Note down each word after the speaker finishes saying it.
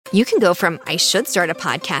You can go from I should start a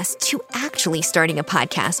podcast to actually starting a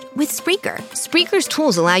podcast with Spreaker. Spreaker's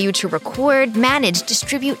tools allow you to record, manage,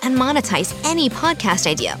 distribute, and monetize any podcast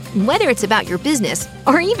idea, whether it's about your business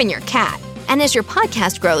or even your cat. And as your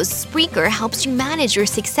podcast grows, Spreaker helps you manage your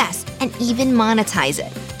success and even monetize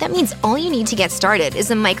it. That means all you need to get started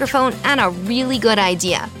is a microphone and a really good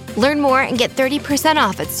idea. Learn more and get 30%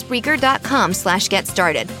 off at Spreaker.com/get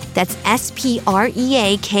started. That's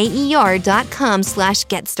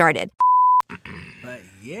SPREAKER.com/get started. But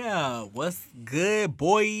yeah, what's good,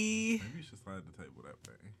 boy? Maybe you should slide the table that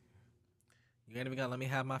way. You ain't even gonna let me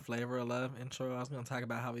have my Flavor of Love intro? I was gonna talk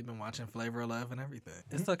about how we've been watching Flavor of Love and everything.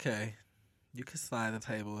 It's okay. You can slide the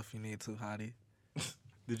table if you need to, Hottie.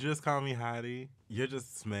 Did you just call me Hottie? You're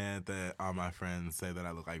just mad that all my friends say that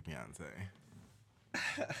I look like Beyonce.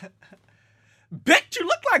 Bitch, you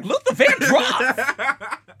look like Luther Vandross.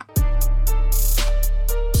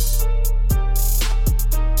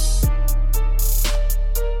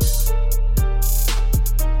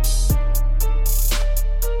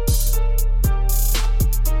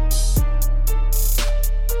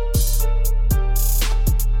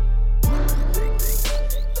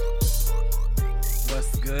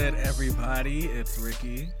 What's good, everybody? It's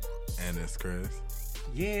Ricky. And it's Chris.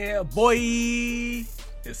 Yeah, boy.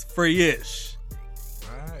 It's free-ish.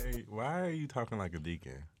 Why are you talking like a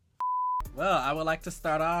deacon? Well, I would like to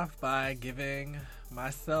start off by giving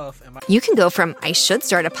myself and my... You can go from I should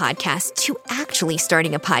start a podcast to actually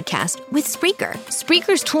starting a podcast with Spreaker.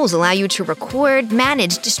 Spreaker's tools allow you to record,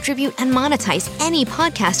 manage, distribute, and monetize any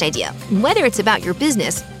podcast idea, whether it's about your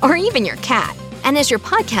business or even your cat. And as your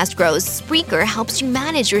podcast grows, Spreaker helps you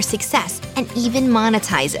manage your success and even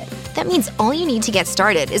monetize it. That means all you need to get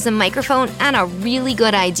started is a microphone and a really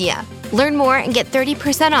good idea. Learn more and get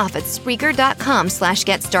 30% off at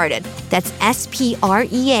Spreaker.com/get started. That's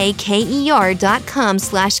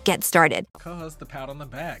SPREAKER.com/get started. Co-host the pat on the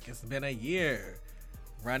back. It's been a year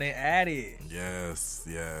running at it. Yes.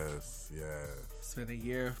 It's been a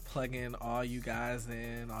year plugging all you guys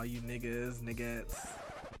in, all you niggas,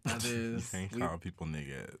 others. You can't call people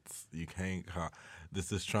niggas. You can't call...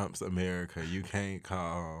 This is Trump's America. You can't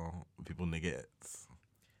call people niggas.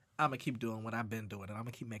 I'm going to keep doing what I've been doing, and I'm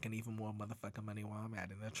going to keep making even more motherfucking money while I'm at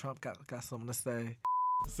it. And Trump got something to say.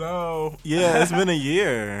 So, yeah, it's been a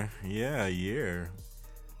year. Yeah, a year.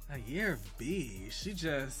 A year of B. She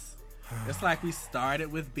just... It's like we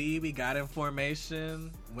started with B. We got in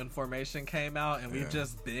formation when formation came out, and we've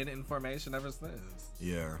just been in formation ever since.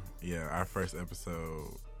 Yeah. Our first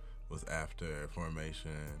episode was after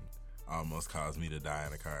formation almost caused me to die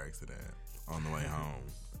in a car accident on the way home.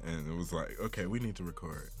 And it was like, okay, we need to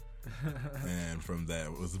record. And from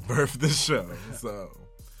that was birthed the show. So,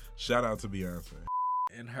 shout out to Beyonce.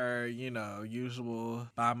 In her, usual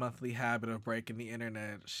bi-monthly habit of breaking the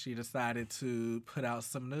internet, she decided to put out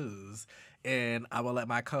some news. And I will let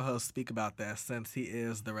my co-host speak about that since he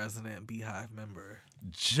is the resident Beehive member.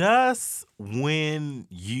 Just when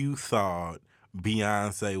you thought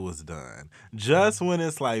Beyonce was done, just when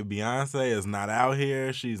it's like Beyonce is not out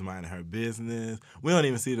here, she's minding her business, we don't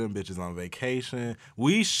even see them bitches on vacation,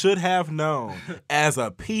 we should have known as a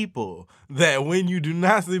people that when you do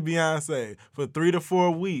not see Beyonce for 3 to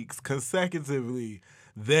 4 weeks consecutively,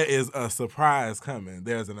 there is a surprise coming.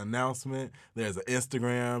 There's an announcement, there's an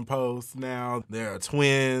Instagram post now, there are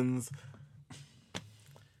twins.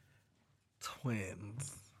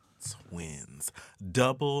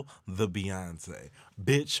 Double the Beyonce.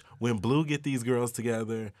 Bitch, when Blue get these girls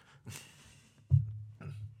together,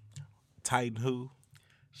 Titan who?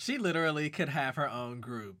 She literally could have her own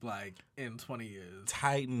group, in 20 years.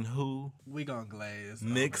 Titan who? We gonna glaze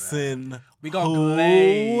Nixon We gonna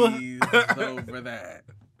glaze over that.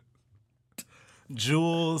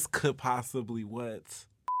 Jules could possibly what?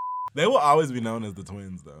 They will always be known as the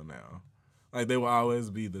twins, though, now. They will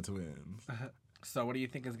always be the twins. So what do you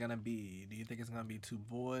think it's going to be? Do you think it's going to be 2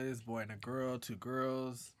 boys, boy and a girl, 2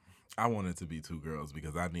 girls? I want it to be 2 girls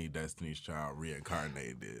because I need Destiny's Child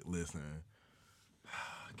reincarnated. Listen,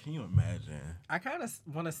 can you imagine? I kind of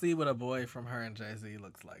want to see what a boy from her and Jay-Z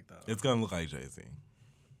looks like, though. It's going to look like Jay-Z.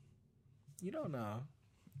 You don't know.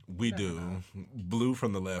 We do. Blue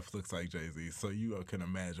from the left looks like Jay-Z, so you can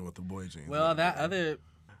imagine what the boy jeans Well, that other...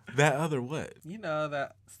 That other what?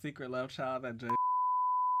 That secret love child that Jay...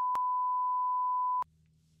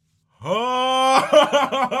 Oh!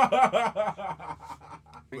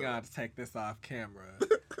 We got to take this off camera. Beep.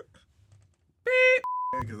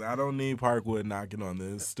 Because I don't need Parkwood knocking on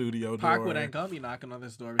this studio door. Parkwood ain't going to be knocking on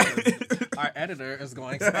this door because our editor is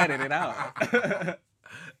going to edit it out.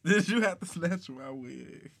 Did you have to snatch my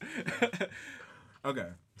wig? Okay,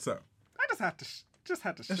 so. I just have to Just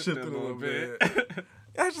had to shift it a little bit.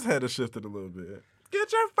 I just had to shift it a little bit.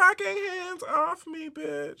 Get your fucking hands off me,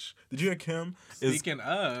 bitch. Did you hear Kim? Speaking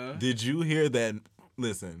of. Did you hear that?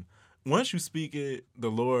 Listen, once you speak it, the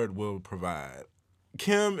Lord will provide.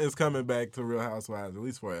 Kim is coming back to Real Housewives, at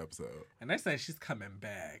least for an episode. And they say she's coming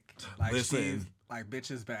back. Like, Listen, she's, like,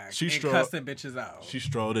 bitches back. She cussing bitches out. She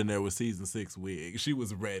strolled in there with season 6 wig. She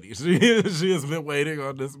was ready. She has been waiting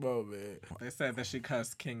on this moment. They said that she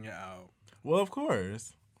cussed Kenya out. Well, of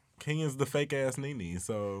course. Kenya's the fake-ass Nene,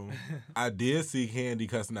 so I did see Candy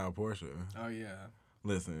cussing out Portia. Oh, yeah.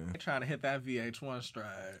 Listen. They're trying to hit that VH1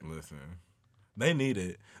 stride. Listen. They need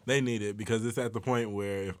it. They need it because it's at the point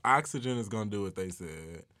where if Oxygen is going to do what they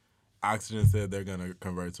said, Oxygen said they're going to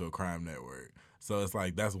convert to a crime network. So it's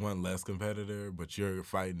like that's one less competitor, but you're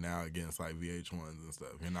fighting now against like VH1s and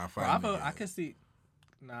stuff. You're not fighting Bravo, I could see.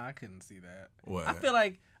 Nah, I couldn't see that. What? I feel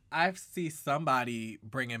like I see somebody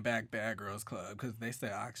bringing back Bad Girls Club because they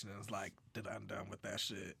say Oxygen's like, I'm done with that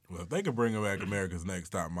shit. Well, if they could bring back America's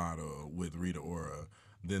Next Top Model with Rita Ora,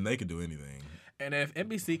 then they could do anything. And if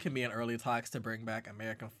NBC can be in early talks to bring back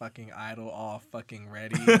American fucking Idol all fucking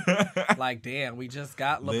ready, like, damn, we just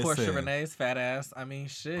got LaPortia Renee's fat ass. I mean,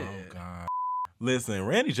 shit. Oh, God. Listen,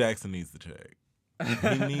 Randy Jackson needs the check.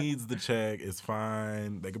 He needs the check. It's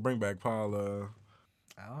fine. They could bring back Paula.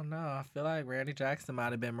 I don't know. I feel like Randy Jackson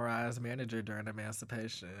might have been Mariah's manager during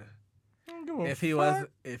Emancipation. If he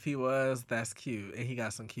was, that's cute, and he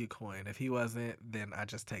got some cute coin. If he wasn't, then I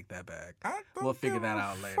just take that back. We'll figure that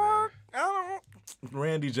out later.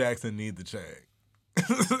 Randy Jackson needs the check.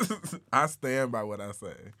 I stand by what I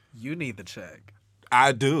say. You need the check.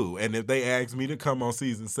 I do, and if they ask me to come on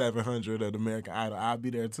season 700 of American Idol, I'll be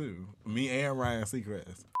there too. Me and Ryan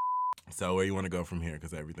Seacrest. So where you want to go from here?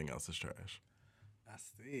 Because everything else is trash. I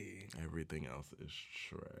see. Everything else is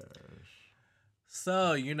trash.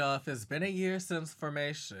 So, if it's been a year since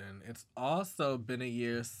Formation, it's also been a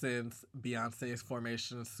year since Beyonce's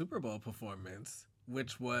Formation Super Bowl performance,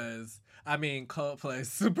 which was,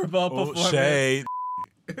 Coldplay's Super Bowl performance. Shade.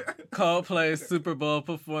 Coldplay's Super Bowl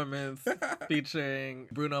performance featuring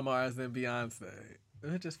Bruno Mars and Beyonce.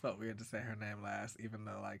 It just felt weird to say her name last, even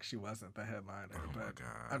though, she wasn't the headliner. But God.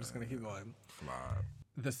 I'm just going to keep going. Flop.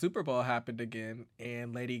 The Super Bowl happened again,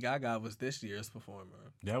 and Lady Gaga was this year's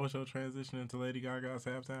performer. That was your transition into Lady Gaga's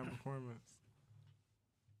halftime performance?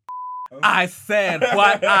 I said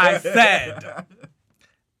what I said.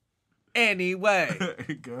 Anyway.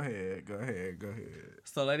 Go ahead.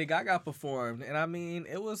 So Lady Gaga performed, and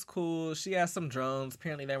it was cool. She had some drones.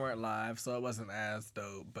 Apparently they weren't live, so it wasn't as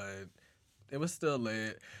dope, but it was still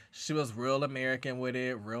lit. She was real American with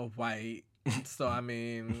it, real white. So,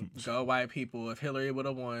 go white people. If Hillary would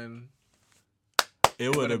have won,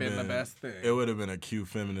 it would have been the best thing. It would have been a cute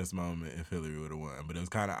feminist moment if Hillary would have won. But it was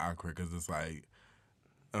kind of awkward because it's like,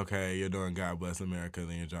 okay, you're doing God Bless America,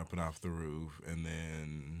 then you're jumping off the roof. And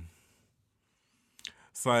then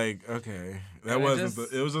it's like, okay. It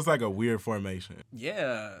was just like a weird formation.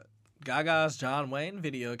 Yeah. Gaga's John Wayne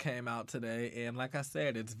video came out today. And like I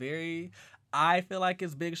said, it's I feel like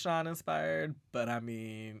it's Big Sean inspired, but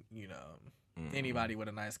anybody with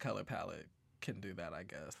a nice color palette can do that, I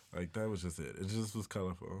guess. Like, that was just it. It just was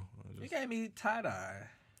colorful. You gave me tie-dye.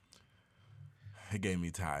 It gave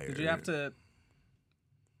me tired. Did you have to...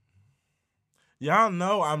 Y'all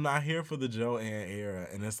know I'm not here for the Joanne era,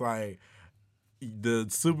 and it's like, the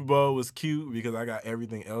Super Bowl was cute because I got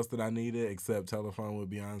everything else that I needed except Telephone with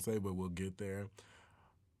Beyonce, but we'll get there.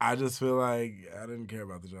 I just feel like I didn't care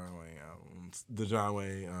about the John Wayne album, the John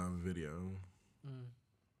Wayne video.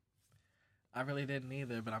 I really didn't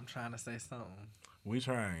either, but I'm trying to say something. We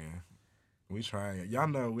trying. Y'all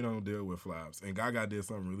know we don't deal with flops, and Gaga did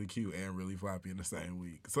something really cute and really floppy in the same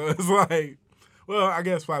week. So it's like, well, I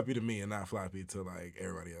guess floppy to me and not floppy to like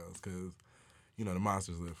everybody else because, the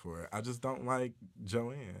monsters live for it. I just don't like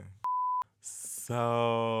Joanne.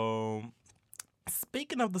 So,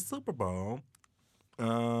 speaking of the Super Bowl,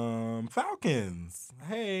 Falcons.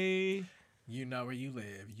 Hey. You know where you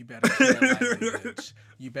live. You better tread lightly, bitch.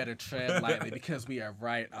 You better tread lightly because we are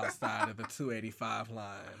right outside of the 285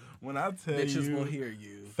 line. When I tell Bitches will hear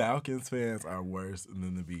you. Falcons fans are worse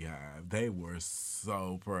than the Beehive. They were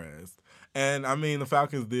so pressed. And, the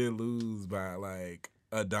Falcons did lose by, like,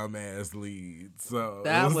 a dumbass lead. So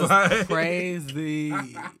that was like... crazy.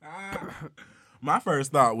 My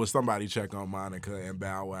first thought was somebody check on Monica and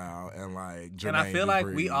Bow Wow and like Jermaine And I feel like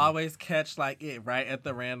Dupri. we always catch like it right at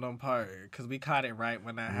the random part because we caught it right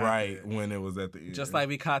when that happened. Right when it was at the end. Just like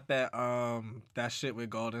we caught that that shit with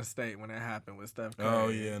Golden State when it happened with Steph Curry. Oh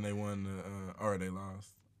yeah, and they won or they lost.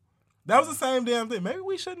 That was the same damn thing. Maybe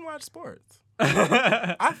we shouldn't watch sports.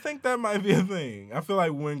 I think that might be a thing. I feel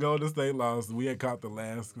like when Golden State lost, we had caught the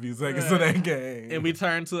last few seconds of that game. And we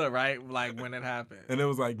turned to it, right? Like, when it happened. And it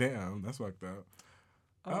was like, damn, that's fucked up.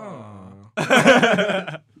 Oh.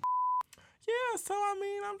 Yeah, so I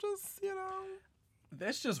mean, I'm just,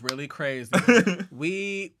 That's just really crazy.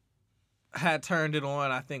 We had turned it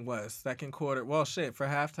on, I think, second quarter? Well, shit, for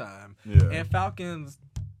halftime. Yeah.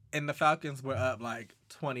 And the Falcons were up like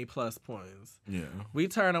 20 plus points. Yeah. We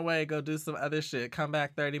turn away, go do some other shit, come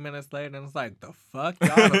back 30 minutes later, and it's like, the fuck?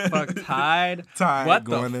 Y'all the fuck tied? What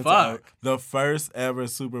the fuck? The first ever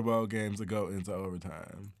Super Bowl game to go into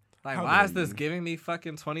overtime. Like, why is this giving me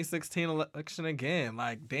fucking 2016 election again?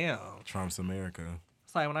 Like, damn. Trump's America.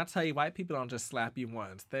 It's like, when I tell you, white people don't just slap you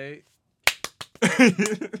once. They...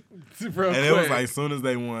 It was like, as soon as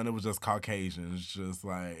they won, it was just Caucasians. Just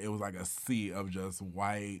like, it was like a sea of just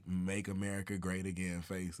white, make America great again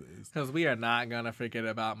faces. Because we are not going to forget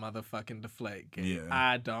about motherfucking Deflategate. Yeah.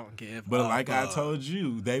 I don't give But like I told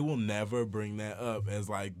you, they will never bring that up as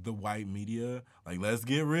like the white media. Like, let's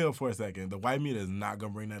get real for a second. The white media is not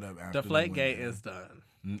going to bring that up after Deflategate is done.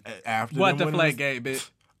 After what Deflategate, bitch?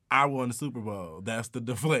 I won the Super Bowl. That's the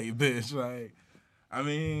Deflate, bitch. Like, I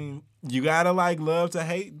mean, you gotta like love to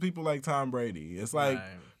hate people like Tom Brady. It's like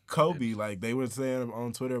Kobe. Like they were saying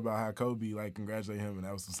on Twitter about how Kobe like congratulated him, and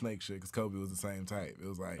that was some snake shit because Kobe was the same type. It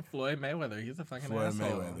was like Floyd Mayweather. He's a fucking asshole.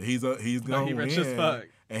 Mayweather. He's gonna win, rich as fuck,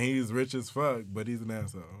 and he's rich as fuck, but he's an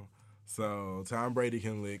asshole. So Tom Brady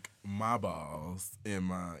can lick my balls in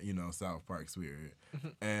my South Park spirit,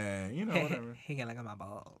 and whatever. He can lick my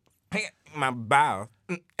balls. My balls.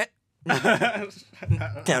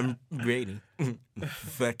 Tom Brady.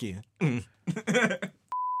 Fuck you.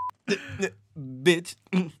 Bitch.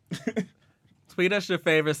 Tweet us your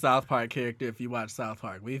favorite South Park character if you watch South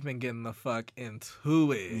Park. We've been getting the fuck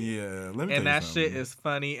into it. Yeah, let me and that shit is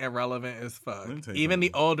funny and relevant as fuck. Even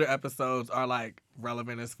the older episodes are like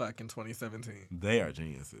relevant as fuck in 2017. They are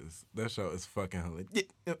geniuses. That show is fucking hilarious.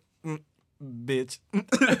 Bitch.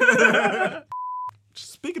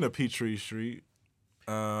 Speaking of Peachtree Street.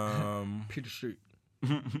 Peter Street.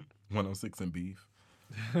 106 and beef.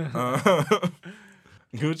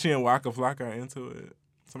 Gucci and Waka Flocka are into it.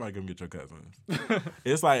 Somebody come get your cousins.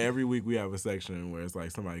 It's like every week we have a section where it's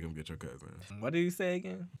like somebody come get your cousins. What did you say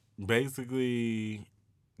again? Basically,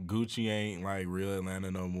 Gucci ain't like real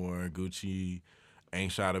Atlanta no more. Gucci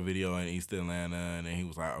ain't shot a video in East Atlanta, and then he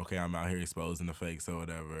was like, okay, I'm out here exposing the fakes or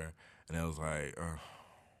whatever. And it was like,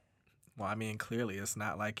 well, I mean, clearly it's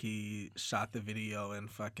not like he shot the video in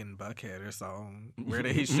fucking Buckhead or something. Where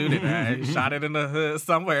did he shoot it at? He shot it in the hood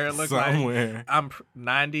somewhere. It looked like I'm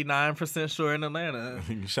 99% sure in Atlanta.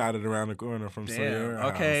 He shot it around the corner from Sierra.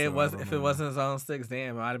 Okay, if it wasn't Zone 6,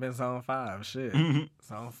 damn, it might have been Zone 5. Shit.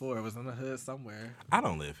 Zone 4, it was in the hood somewhere. I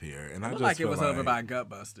don't live here. And it looked like it was over by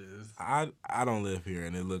Gutbusters. I don't live here,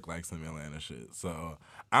 and it looked like some Atlanta shit. So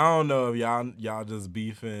I don't know if y'all just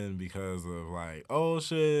beefing because of like, oh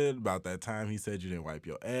shit, about that time he said you didn't wipe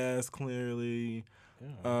your ass clearly.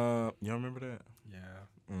 Yeah. Y'all remember that?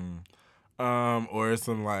 Yeah. Or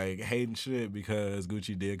some like hating shit because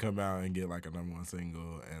Gucci did come out and get like a #1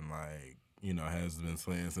 single and like, has been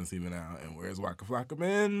slaying since he been out. And where's Waka Flocka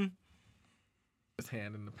been? His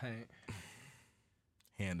hand in the paint.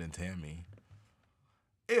 Hand in Tammy.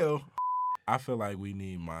 Ew. I feel like we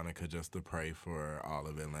need Monica just to pray for all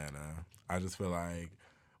of Atlanta. I just feel like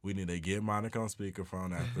we need to get Monica on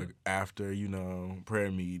speakerphone after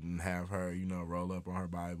prayer meeting, have her, roll up on her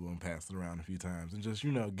Bible and pass it around a few times and just,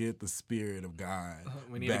 get the spirit of God.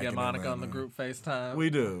 We need to get Monica on the group FaceTime. We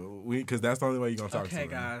do. Because that's the only way you're going to talk to her.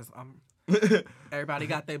 Okay, guys. Everybody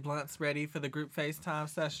got their blunts ready for the group FaceTime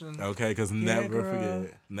session? Okay, because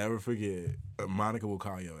never forget, Monica will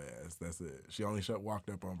call your ass. That's it. She only walked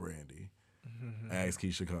up on Brandy. Ask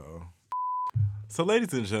Keisha Cole. So,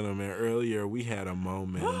 ladies and gentlemen, earlier we had a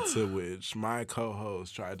moment to which my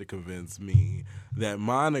co-host tried to convince me that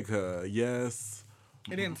Monica, yes,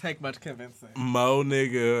 it didn't take much convincing. Mo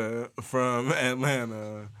nigga from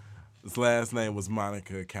Atlanta, his last name was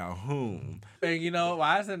Monica Calhoun. And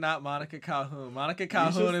why is it not Monica Calhoun? Monica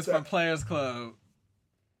Calhoun is from Players Club.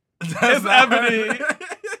 It's Ebony.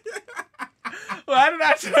 Why did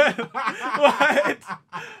I try?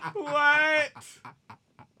 What?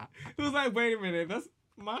 It was like, wait a minute, that's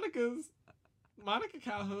Monica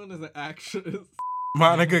Calhoun is an actress.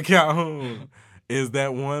 Monica Calhoun is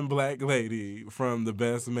that one black lady from The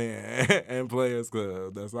Best Man and Players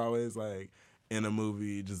Club that's always like in a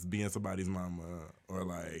movie just being somebody's mama or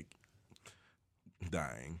like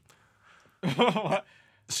dying.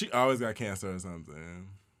 She always got cancer or something.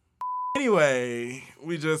 Anyway,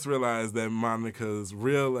 we just realized that Monica's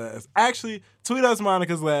real last... Actually, tweet us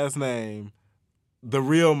Monica's last name, the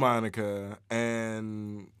real Monica,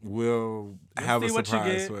 and we'll have a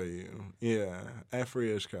surprise for you. Yeah, at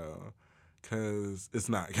Freeish.co, because it's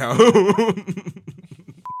not Calhoun.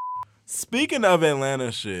 Speaking of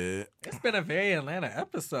Atlanta shit... It's been a very Atlanta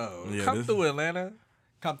episode. Yeah, Come through Atlanta.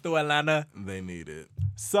 Come through Atlanta. They need it.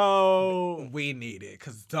 So... We need it,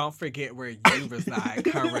 because don't forget where you reside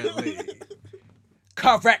currently.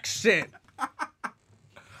 Correction.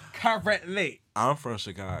 Currently. I'm from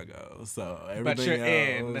Chicago, so everything But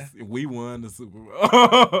you're else, we won the Super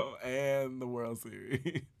Bowl and the World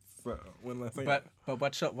Series. So when let's say But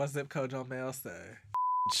what zip code your mail say?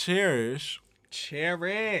 Cherish.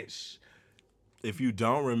 If you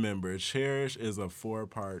don't remember, Cherish is a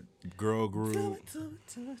 4-part girl group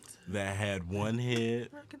that had one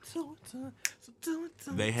hit.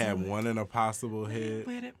 They had one in a possible hit.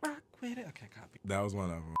 Okay, copy. That was one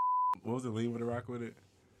of them. What was it? Lean with it, rock with it.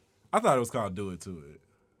 I thought it was called Do It To It.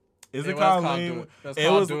 Is it called Lean?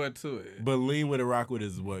 It was Do It To It. But Lean with it, rock with it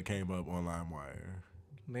is what came up on LimeWire.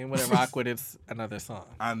 Lean with it, rock with it's another song.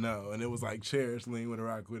 I know, and it was like Cherish, Lean with it,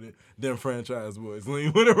 rock with it. Then Franchise Boys,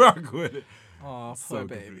 Lean with it, rock with it. Oh, poor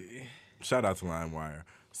baby. Shout out to LimeWire.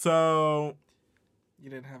 So you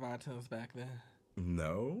didn't have iTunes back then?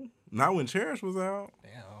 No, not when Cherish was out.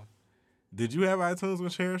 Damn. Did you have iTunes when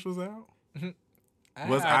Cherish was out?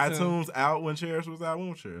 Was iTunes out when Cherish was out? When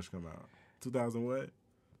did Cherish come out? 2000 what?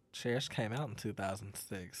 Cherish came out in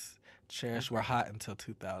 2006. Cherish were hot until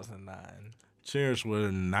 2009. Cherish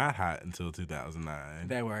were not hot until 2009.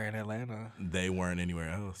 They were in Atlanta. They weren't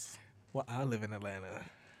anywhere else. Well, I live in Atlanta.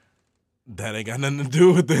 That ain't got nothing to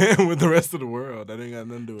do with them, with the rest of the world. That ain't got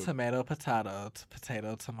nothing to do with Tomato, potato,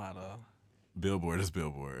 potato, tomato. Billboard is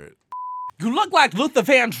Billboard. You look like Luther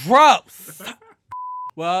Vandross.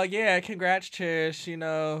 Well, yeah, congrats, Cherish. You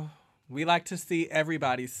know, we like to see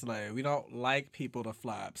everybody slay. We don't like people to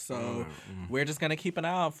flop. So we're just going to keep an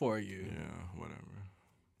eye out for you. Yeah, whatever.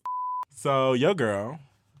 So, your girl.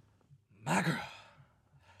 My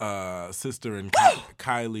girl. Sister and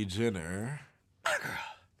Kylie Jenner. My girl.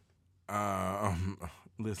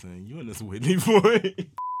 Listen, you in this Whitney boy.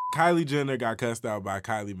 Kylie Jenner got cussed out by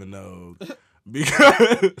Kylie Minogue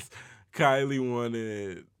because Kylie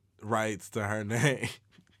wanted rights to her name.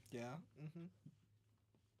 Yeah. Mm-hmm.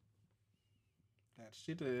 That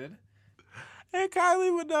she did. And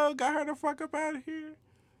Kylie Minogue got her the fuck up out of here.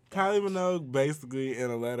 Kylie Minogue basically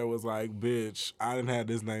in a letter was like, bitch, I didn't have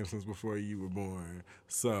this name since before you were born,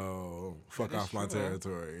 so fuck off my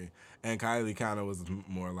territory. And Kylie kind of was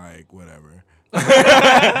more like, whatever.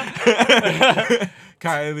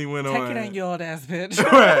 Kylie went on. Take it on your old ass bitch.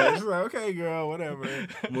 Right. She's like, okay, girl, whatever.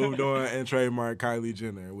 Moved on and trademarked Kylie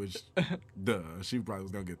Jenner, which, duh, she probably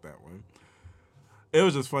was going to get that one. It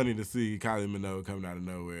was just funny to see Kylie Minogue coming out of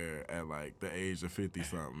nowhere at like the age of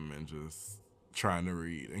 50-something and just trying to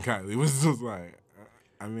read. And Kylie was just like,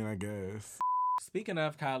 I mean, I guess. Speaking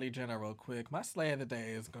of Kylie Jenner real quick, my slay of the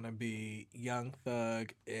day is going to be Young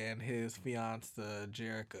Thug and his fiance,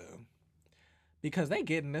 Jerica. Because they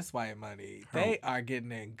getting this white money. They are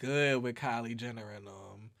getting it good with Kylie Jenner and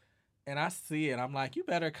them. And I see it. I'm like, you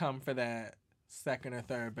better come for that second or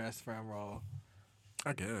third best friend role.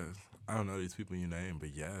 I guess. I don't know these people you name,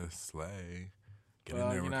 but yes, slay. Get well, in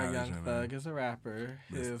there you with know, Kylie Young Jenner. Thug is a rapper.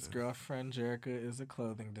 His girlfriend, Jerica, is a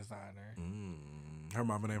clothing designer. Her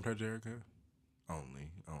mama named her Jerica? Only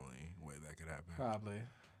way that could happen. Probably.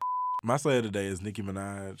 My slay of the day is Nicki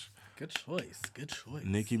Minaj. Good choice.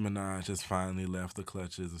 Nicki Minaj has finally left the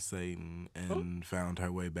clutches of Satan and found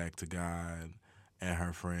her way back to God and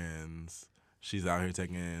her friends. She's out here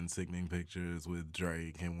taking sickening pictures with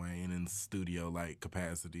Drake and Wayne in studio-like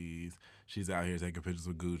capacities. She's out here taking pictures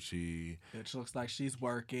with Gucci. It looks like she's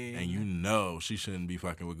working. And you know she shouldn't be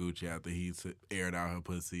fucking with Gucci after he aired out her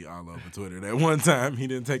pussy all over Twitter that one time he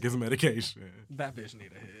didn't take his medication. That bitch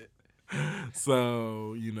need a hit.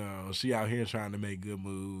 So, you know, she out here trying to make good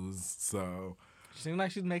moves. So she seems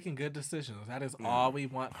like she's making good decisions. That is all we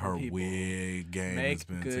want from people. Her wig game has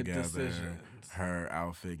been good together. decisions. Her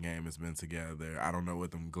outfit game has been together. I don't know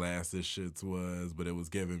what them glasses shits was, but it was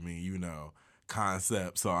giving me, you know,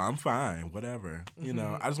 concept. So I'm fine, whatever. You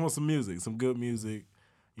know, I just want some music, some good music.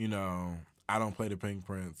 You know, I don't play the Pink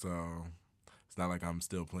Print, so it's not like I'm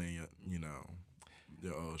still playing, you know,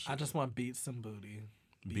 the old shit. I just want beats and booty.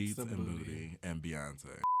 Beats and booty and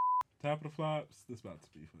Beyonce. Top of the flops. This about to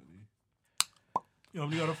be funny. You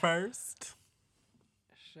want me to go to first?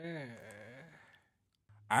 Sure.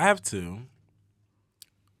 I have two.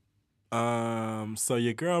 So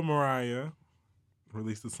your girl Mariah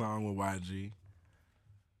released a song with YG.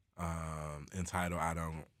 entitled "I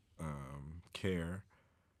Don't Care."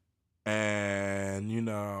 And,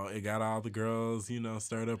 it got all the girls,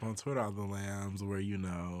 stirred up on Twitter. All the lambs were,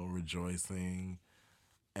 rejoicing.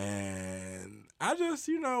 And I just,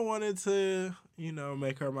 wanted to,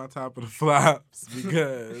 make her my top of the flops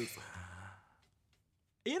because,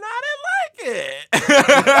 I didn't like it.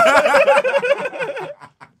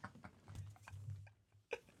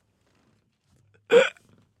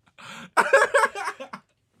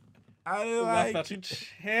 I didn't like it. I thought you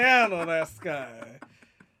channel that Sky.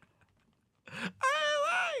 I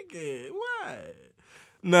didn't like it. What?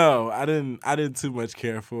 No, I didn't too much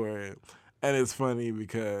care for it. And it's funny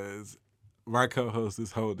because my co-host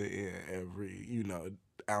is holding in every,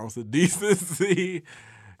 ounce of decency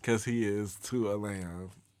because he is to a lamb.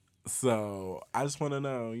 So I just want to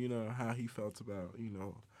know, how he felt about,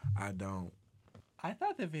 I Don't. I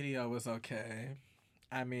thought the video was okay.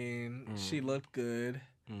 I mean, she looked good.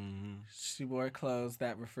 Mm-hmm. She wore clothes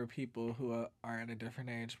that were for people who are in a different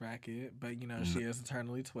age bracket. But, she is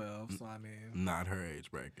eternally 12. So, I mean. Not her age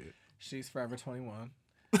bracket. She's forever 21.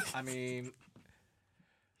 I mean,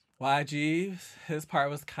 YG, his part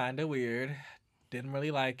was kind of weird. Didn't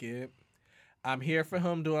really like it. I'm here for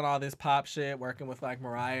him doing all this pop shit, working with like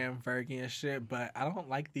Mariah and Fergie and shit, but I don't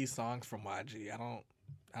like these songs from YG. I don't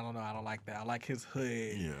know. I don't like that. I like his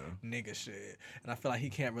hood nigga shit. And I feel like he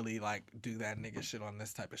can't really like do that nigga shit on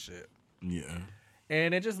this type of shit. Yeah.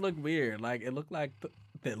 And it just looked weird. Like it looked like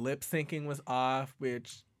the lip syncing was off,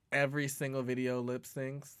 which every single video lip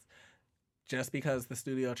syncs. Just because the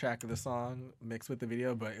studio track of the song mixed with the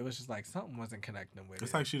video, but it was just like something wasn't connecting with it.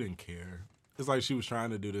 It's like she didn't care. It's like she was trying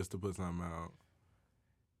to do this to put something out.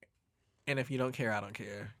 And if you don't care, I don't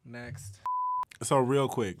care. Next. So real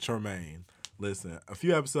quick, Tremaine. Listen, a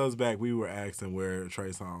few episodes back, we were asking where Trey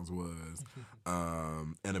Songz was.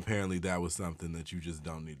 And apparently that was something that you just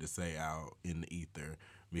don't need to say out in the ether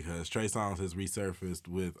because Trey Songz has resurfaced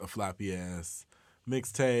with a floppy-ass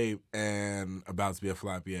mixtape and about to be a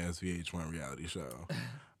floppy-ass VH1 reality show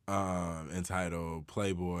entitled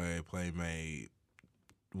Playboy, Playmate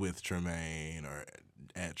with Tremaine or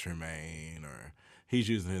at Tremaine or he's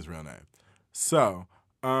using his real name. So,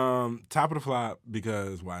 top of the flop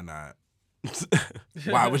because why not?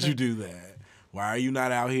 Why would you do that? Why are you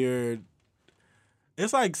not out here?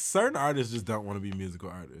 It's like certain artists just don't want to be musical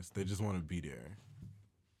artists. They just want to be there.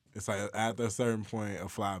 It's like at a certain point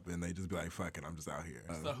of flopping, they just be like, fuck it, I'm just out here.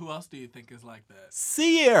 So who else do you think is like that?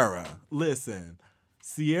 Ciara. Listen,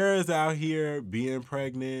 Ciara's out here being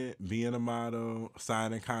pregnant, being a model,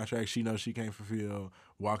 signing contracts she knows she can't fulfill,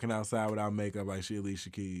 walking outside without makeup like she Alicia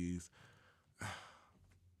Keys.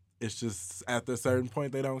 It's just at a certain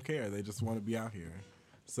point they don't care. They just want to be out here.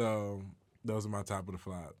 So those are my top of the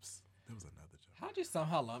flops. There was another joke. How'd you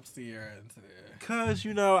somehow lump Ciara into there? Cause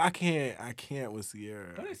I can't with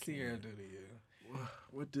Ciara. What did Ciara do to you?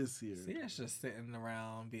 What did Ciara? Ciara's just sitting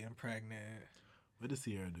around being pregnant. What did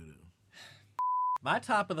Ciara do? My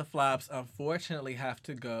top of the flops, unfortunately, have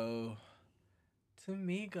to go to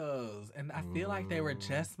Migos, and I feel like they were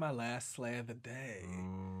just my last slay of the day.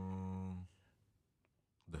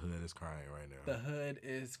 The hood is crying right now. The hood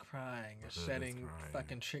is crying, shedding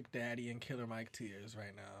fucking Trick Daddy and Killer Mike tears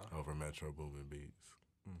right now over Metro Boomin beats.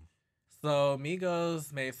 So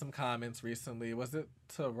Migos made some comments recently. Was it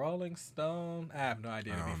to Rolling Stone? I have no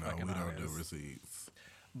idea. I don't know. We don't do receipts.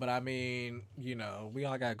 But I mean, we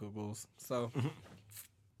all got Googles. So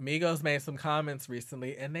Migos made some comments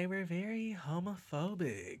recently, and they were very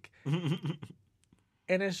homophobic.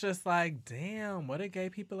 And it's just like, damn, what did gay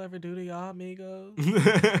people ever do to y'all, Migos?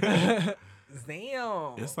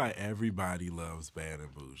 Damn. It's like everybody loves Bad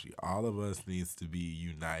and Bougie. All of us needs to be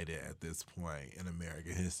united at this point in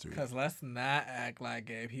American history. Because let's not act like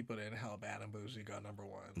gay people didn't help Bad and Bougie go number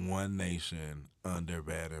one. One nation under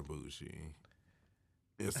Bad and Bougie.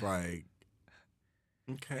 It's like,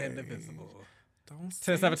 okay. Indivisible. Don't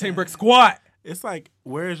say 1017 Brick Squad. It's like,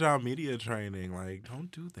 where's y'all media training? Like,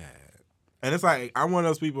 don't do that. And it's like, I'm one of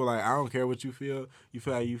those people, like, I don't care what you feel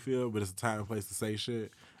how you feel, but it's a time and place to say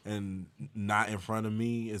shit. And not in front of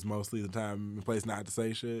me is mostly the time and place not to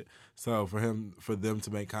say shit. So for them to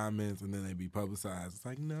make comments and then they be publicized, it's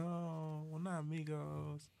like, no, well, not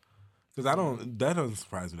Migos. Because that doesn't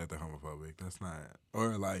surprise me that they're homophobic. That's not,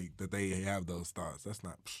 or like that they have those thoughts. That's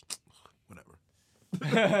not, whatever.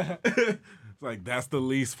 It's like, that's the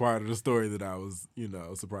least part of the story that I was,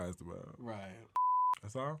 surprised about. Right.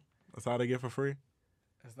 That's all? That's all they get for free?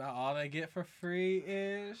 Is that all they get for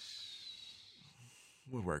free-ish?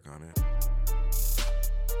 We'll work on it.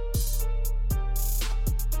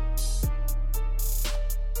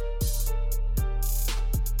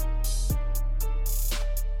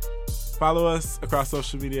 Follow us across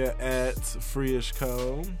social media at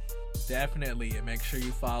FreeishCo. Definitely. And make sure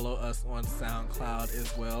you follow us on SoundCloud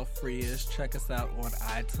as well. Freeish. Check us out on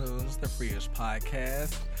iTunes, the Freeish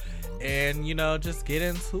Podcast. And, just get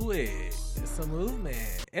into it. It's a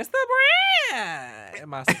movement. It's the brand. In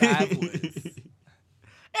my sky voice.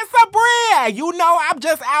 It's a brand. I'm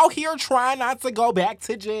just out here trying not to go back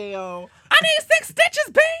to jail. I need 6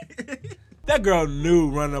 stitches, B. That girl knew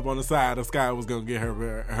running up on the side of Sky was going to get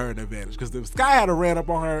her an advantage. Because if Sky had ran up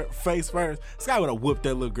on her face first, Sky would have whooped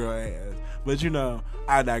that little girl ass. But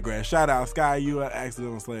I digress. Shout out, Sky. You an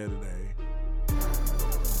accidental slayer today.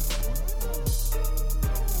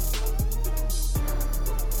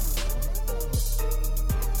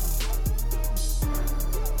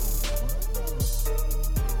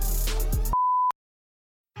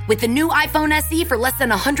 With the new iPhone SE for less than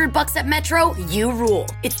 $100 at Metro, you rule.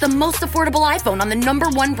 It's the most affordable iPhone on the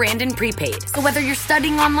 #1 brand in prepaid. So whether you're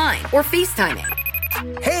studying online or FaceTiming.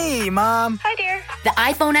 Hey, Mom. Hi, dear. The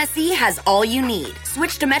iPhone SE has all you need.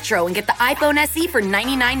 Switch to Metro and get the iPhone SE for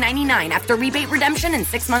 $99.99 after rebate redemption and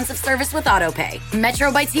 6 months of service with AutoPay.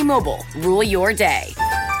 Metro by T-Mobile. Rule your day.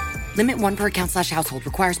 Limit 1 per account/household.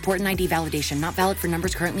 Requires port and ID validation. Not valid for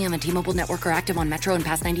numbers currently on the T-Mobile network or active on Metro in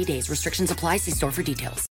past 90 days. Restrictions apply. See store for details.